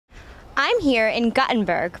I'm here in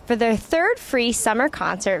Guttenberg for their third free summer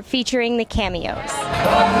concert featuring the Cameos.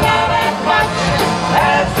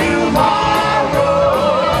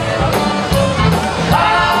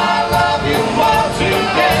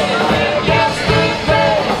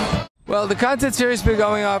 Well, the concert series has been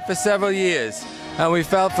going on for several years, and we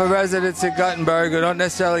felt for residents of Guttenberg who don't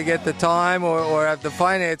necessarily get the time or have the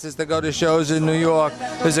finances to go to shows in New York,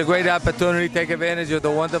 there's a great opportunity to take advantage of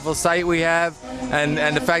the wonderful site we have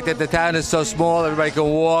and the fact that the town is so small, everybody can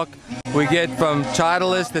walk. We get from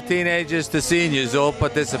childless to teenagers to seniors all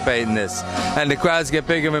participate in this, and the crowds get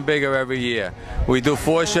bigger and bigger every year. We do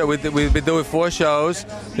we've been doing 4 shows.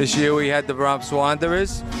 This year we had the Brahms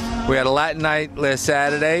Wanderers. We had a Latin night last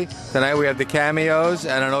Saturday. Tonight we have the Cameos,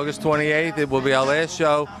 and on August 28th it will be our last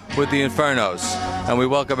show with the Infernos. And we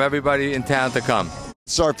welcome everybody in town to come.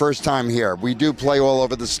 It's our first time here. We do play all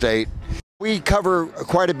over the state. We cover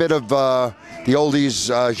quite a bit of the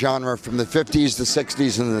oldies genre from the 50s, the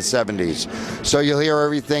 60s, and the 70s. So you'll hear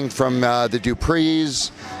everything from the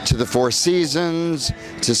Duprees to the Four Seasons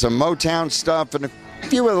to some Motown stuff and a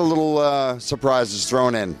few other little surprises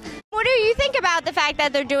thrown in. What do you think about the fact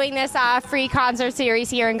that they're doing this free concert series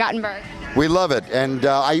here in Guttenberg? We love it, and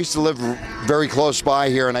I used to live very close by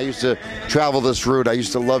here, and I used to travel this route. I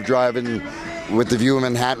used to love driving with the view of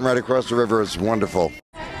Manhattan right across the river. It's wonderful.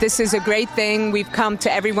 This is a great thing. We've come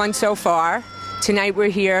to everyone so far. Tonight we're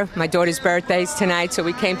here. My daughter's birthday's tonight, so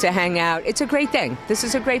we came to hang out. It's a great thing. This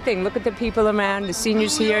is a great thing. Look at the people around, the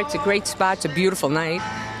seniors here. It's a great spot. It's a beautiful night.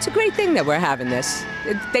 It's a great thing that we're having this.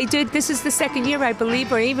 This is the second year, I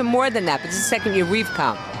believe, or even more than that, but it's the second year we've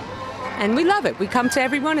come. And we love it. We come to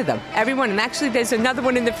every one of them. Everyone. And actually, there's another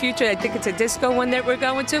one in the future. I think it's a disco one that we're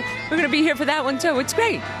going to. We're going to be here for that one, too. It's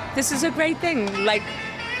great. This is a great thing. Like,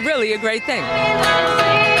 really a great thing.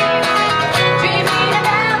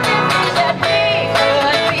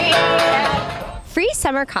 Free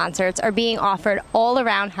summer concerts are being offered all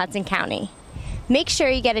around Hudson County. Make sure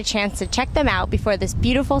you get a chance to check them out before this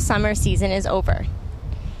beautiful summer season is over.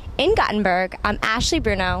 In Guttenberg, I'm Ashley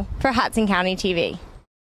Bruno for Hudson County TV.